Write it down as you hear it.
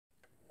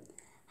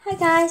Hi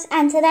guys,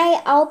 and today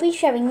I'll be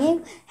showing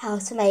you how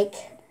to make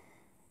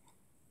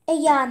a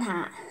yarn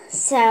hat.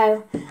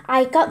 So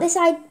I got this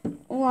I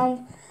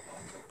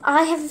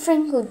have a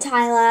friend called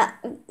Tyler.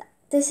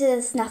 This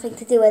has nothing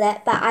to do with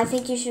it, but I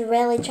think you should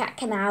really check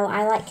him out.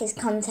 I like his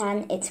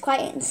content. It's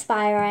quite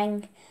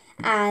inspiring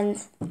and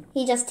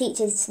he just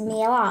teaches me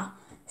a lot.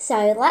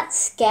 So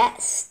let's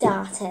get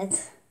started.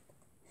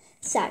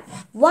 So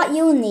what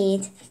you'll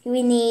need, you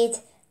will need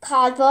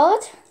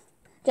cardboard,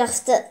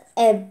 just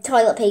a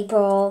toilet paper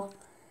or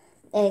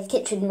a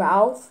kitchen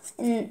roll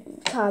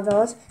and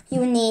cardboard.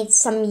 You will need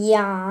some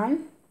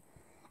yarn,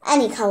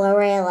 any colour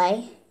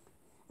really,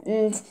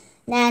 and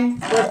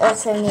then you would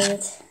also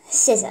need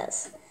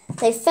scissors.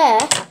 So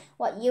first,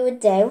 what you would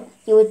do,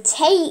 you would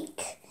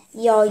take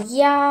your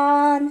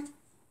yarn,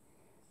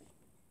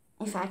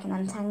 if I can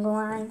untangle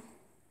mine,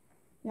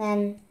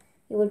 then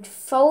you would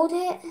fold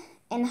it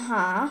in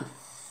half,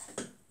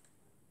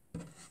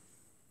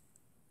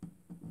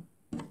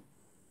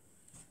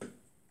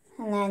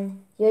 and then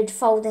you would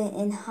fold it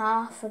in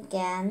half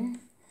again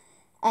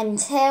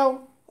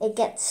until it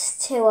gets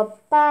to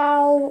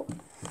about,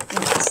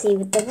 let's see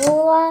with the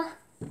ruler,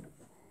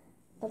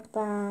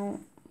 about,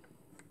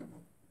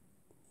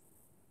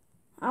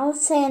 I would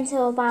say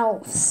until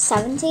about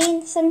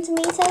 17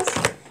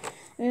 centimetres.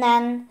 And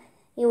then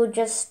you would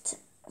just,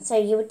 so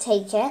you would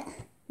take it,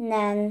 and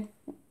then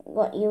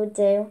what you would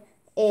do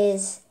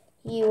is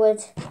you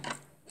would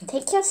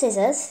take your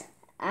scissors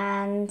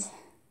and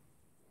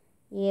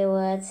you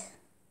would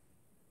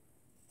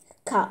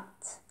cut.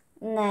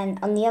 And then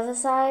on the other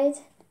side,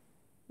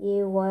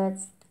 you would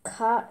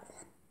cut,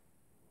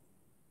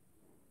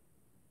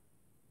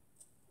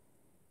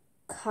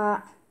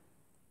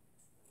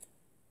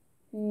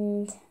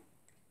 and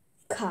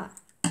cut.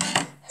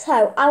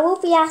 So I will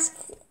be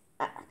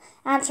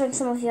answering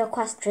some of your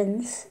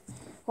questions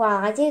while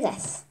I do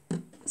this.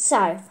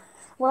 So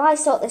while I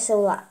sort this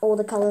all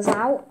the colours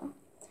out,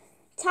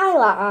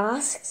 Tyler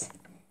asks,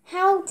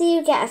 how do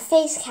you get a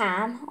face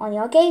cam on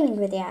your gaming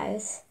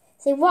videos?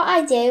 So what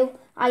I do,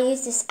 I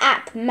use this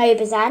app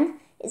Mobizen.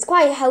 It's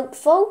quite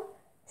helpful.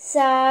 So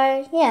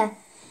yeah,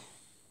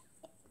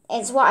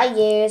 it's what I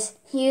use.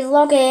 You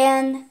log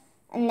in,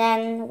 and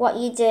then what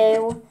you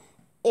do,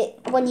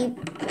 when you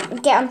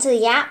get onto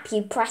the app,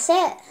 you press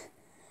it,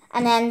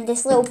 and then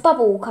this little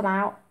bubble will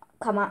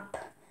come up,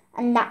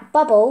 and that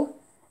bubble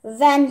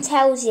then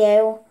tells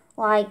you,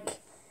 like,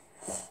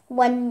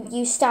 when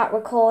you start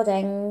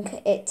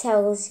recording, it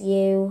tells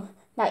you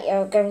that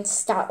you're going to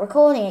start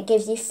recording. It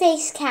gives you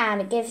face cam,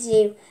 it gives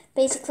you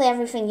basically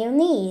everything you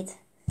need.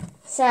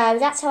 So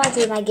that's how I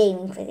do my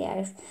gaming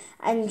videos.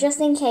 And just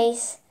in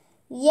case,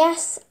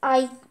 yes,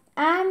 I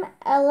am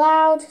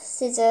allowed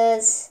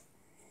scissors.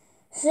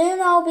 Soon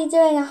I'll be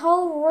doing a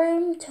whole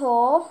room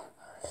tour.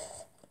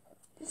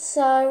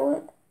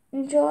 So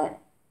enjoy,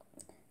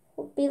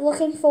 be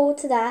looking forward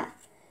to that.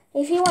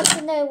 If you want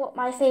to know what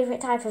my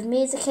favourite type of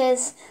music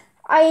is,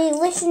 I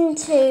listen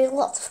to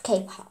lots of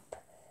K-pop.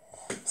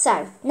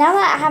 So, now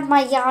that I have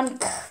my yarn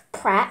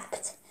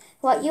prepped,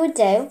 what you would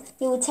do,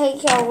 you would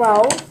take your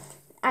roll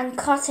and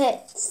cut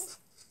it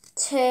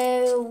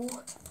to,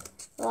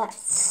 let's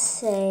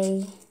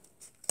see,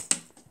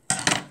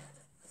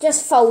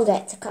 just fold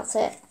it to cut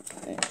it.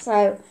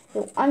 So,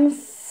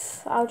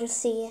 I'll just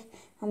see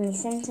how many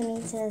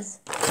centimetres.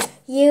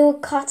 You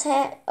cut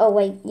it, oh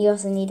wait, you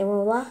also need a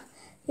ruler.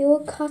 You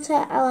will cut it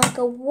at like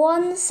a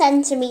 1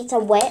 centimetre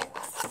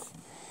width,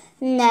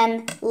 and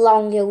then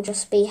long will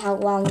just be how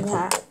long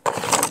that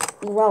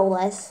roll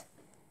is.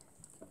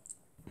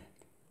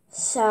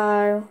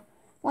 So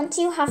once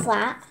you have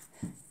that,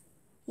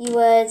 you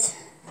would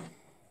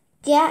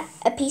get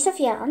a piece of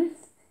yarn,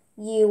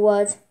 you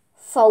would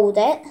fold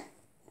it,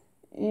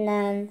 and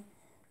then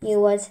you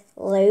would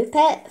loop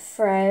it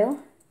through,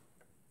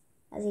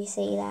 as you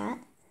see that.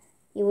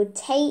 You would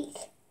take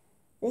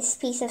this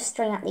piece of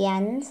string at the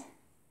end,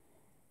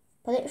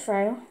 put it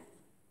through,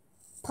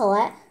 pull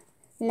it,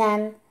 and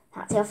then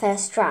that's your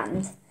first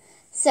strand.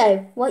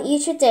 So what you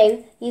should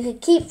do, you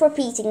could keep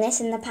repeating this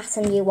in the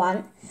pattern you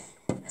want.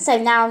 So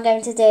now I'm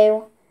going to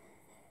do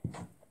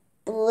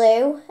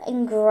blue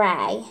and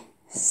grey.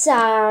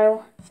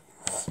 So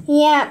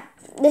yeah,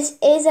 this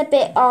is a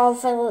bit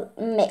of a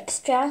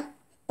mixture,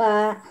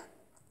 but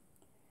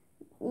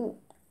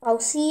I'll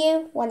see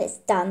you when it's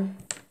done.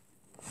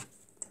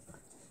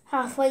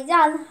 Halfway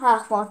done,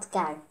 half more to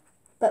go.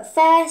 But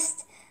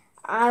first,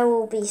 I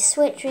will be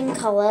switching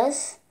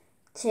colours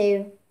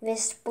to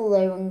this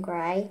blue and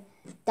grey,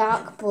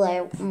 dark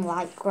blue and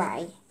light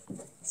grey.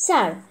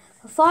 So,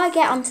 before I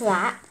get onto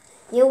that,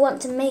 you'll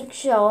want to make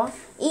sure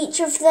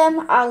each of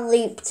them are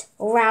looped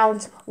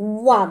round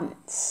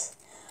once.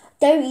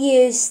 Don't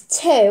use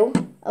 2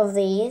 of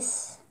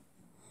these,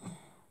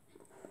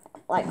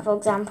 like for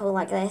example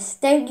like this.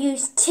 Don't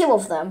use 2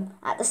 of them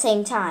at the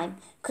same time,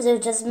 because it'll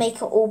just make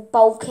it all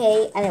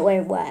bulky and it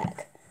won't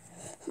work.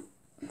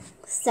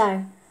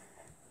 So,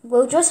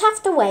 we'll just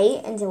have to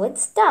wait until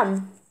it's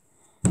done.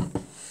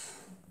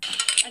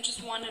 I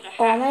just wanted a hat.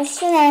 Almost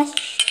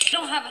finished.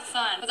 don't have a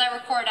sun, because I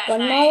record at One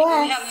night.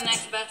 more We left. have the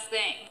next best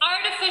thing.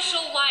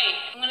 Artificial light.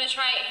 I'm gonna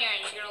try it here,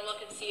 and you're gonna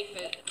look and see if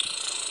it...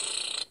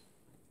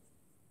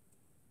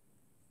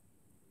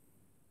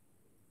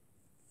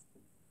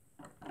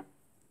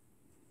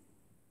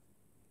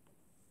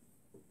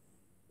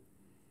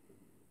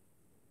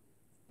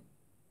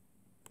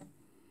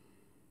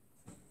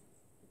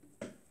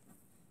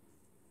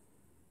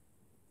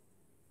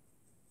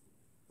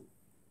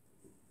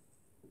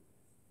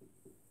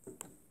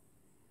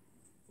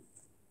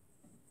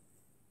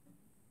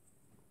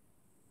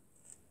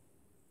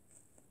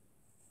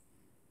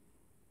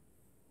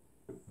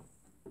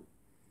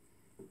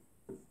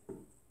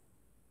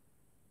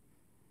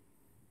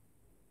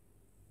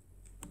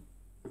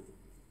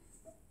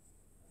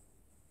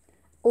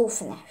 All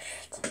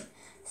finished.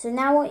 So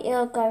now what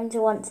you're going to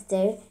want to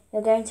do,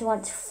 you're going to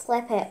want to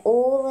flip it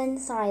all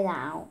inside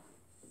out.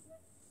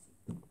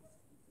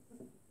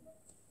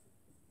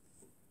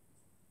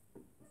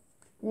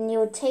 And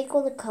you'll take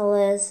all the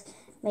colours,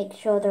 make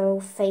sure they're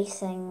all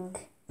facing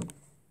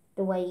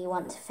the way you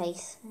want to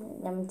face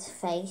them to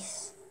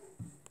face.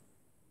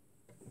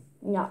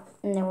 Not,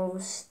 and they're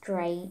all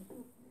straight,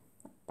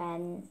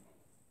 bent.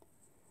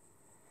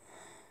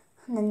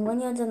 And then when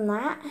you're done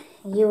that,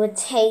 you would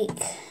take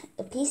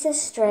a piece of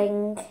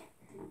string,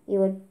 you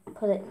would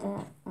put it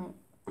there,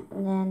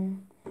 and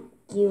then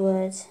you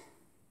would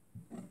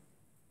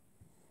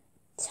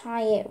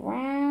tie it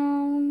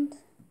round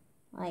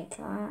like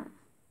that.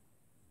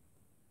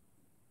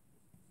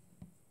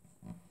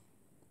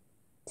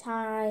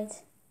 Tied,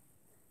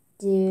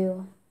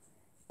 do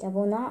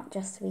double knot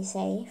just to be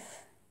safe.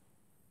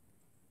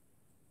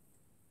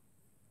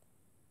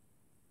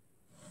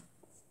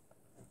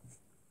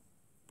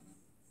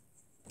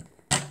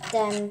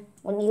 Then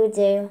what you would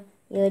do,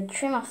 you would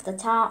trim off the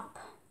top.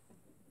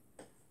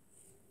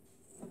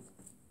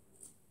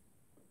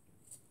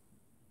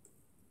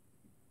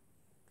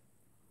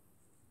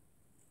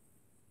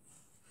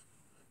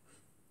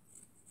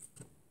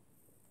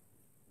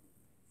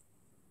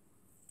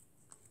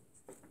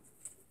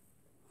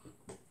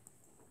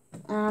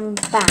 Bam,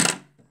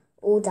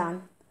 all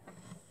done.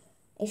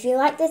 If you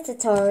like this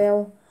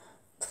tutorial,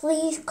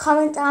 please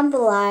comment down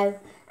below,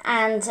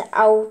 and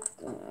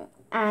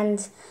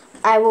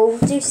I will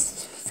do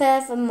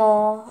further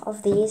more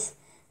of these,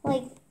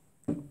 like,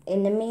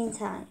 in the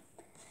meantime.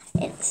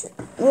 It's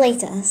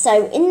later.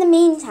 So in the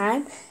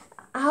meantime,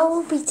 I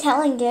will be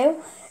telling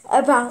you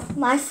about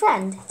my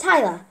friend,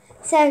 Tyler.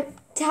 So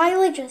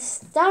Tyler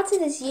just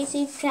started his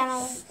YouTube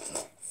channel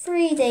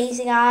 3 days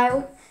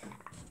ago,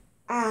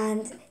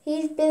 and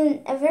he's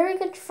been a very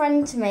good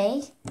friend to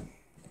me.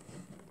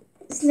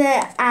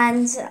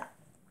 And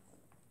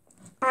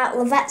at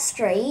Levette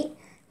Street,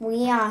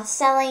 we are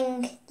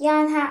selling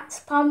yarn hats,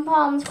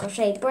 pom-poms,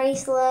 crochet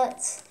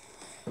bracelets,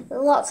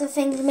 lots of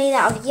things made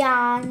out of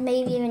yarn,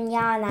 maybe even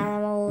yarn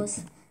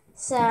animals.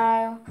 So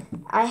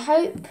I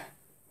hope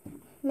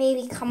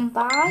maybe come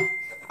by,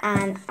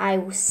 and I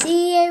will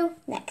see you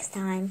next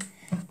time.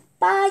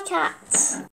 Bye, cats.